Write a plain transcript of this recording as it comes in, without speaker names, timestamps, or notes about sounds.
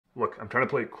Look, I'm trying to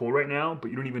play it cool right now,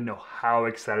 but you don't even know how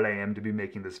excited I am to be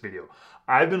making this video.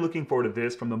 I've been looking forward to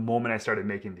this from the moment I started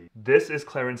making these. This is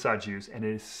Clairin Sajous, and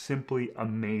it is simply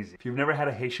amazing. If you've never had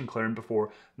a Haitian Clairin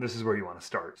before, this is where you want to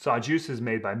start. Sajous is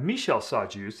made by Michel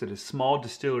Sajous at a small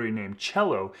distillery named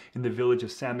Cello in the village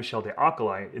of Saint Michel de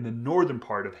Alcalay in the northern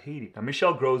part of Haiti. Now,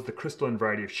 Michel grows the crystalline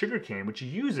variety of sugarcane, which he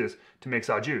uses to make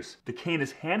Sajous. The cane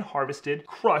is hand harvested,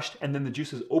 crushed, and then the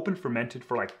juice is open fermented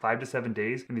for like 5 to 7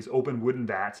 days in these open wooden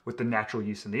vats with the natural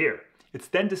yeast in the air. It's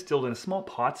then distilled in a small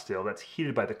pot still that's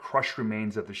heated by the crushed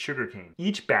remains of the sugarcane.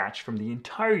 Each batch from the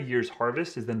entire year's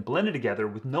harvest is then blended together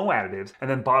with no additives and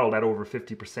then bottled at over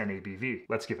 50% ABV.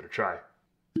 Let's give it a try.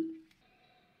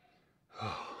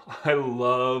 I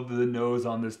love the nose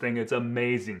on this thing. It's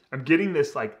amazing. I'm getting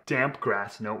this like damp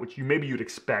grass note, which you'd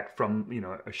expect from,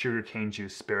 a sugarcane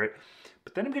juice spirit.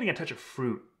 But then I'm getting a touch of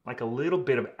fruit, like a little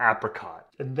bit of apricot.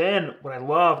 And then what I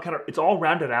love, it's all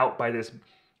rounded out by this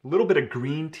little bit of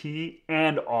green tea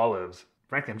and olives.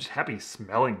 Frankly, I'm just happy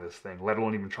smelling this thing, let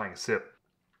alone even trying a sip.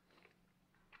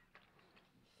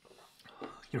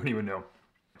 You don't even know.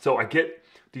 So I get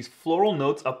these floral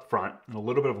notes up front and a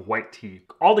little bit of white tea.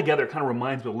 All together, it kind of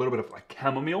reminds me a little bit of like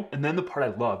chamomile. And then the part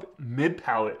I love,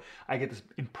 mid-palate, I get this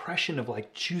impression of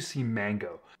like juicy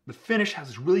mango. The finish has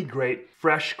this really great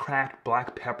fresh cracked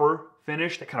black pepper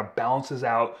finish that kind of balances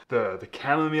out the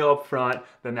chamomile up front,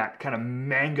 then that kind of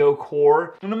mango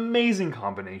core. An amazing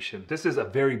combination. This is a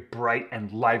very bright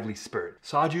and lively spirit.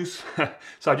 Sajous,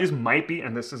 Sajous might be,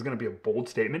 and this is gonna be a bold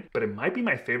statement, but it might be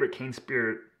my favorite cane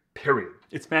spirit, period.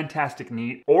 It's fantastic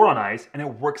neat or on ice, and it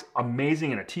works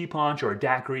amazing in a tea punch or a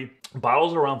daiquiri.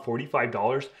 Bottles are around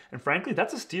 $45, and frankly,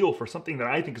 that's a steal for something that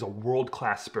I think is a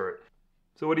world-class spirit.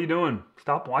 So what are you doing?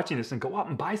 Stop watching this and go out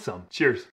and buy some. Cheers.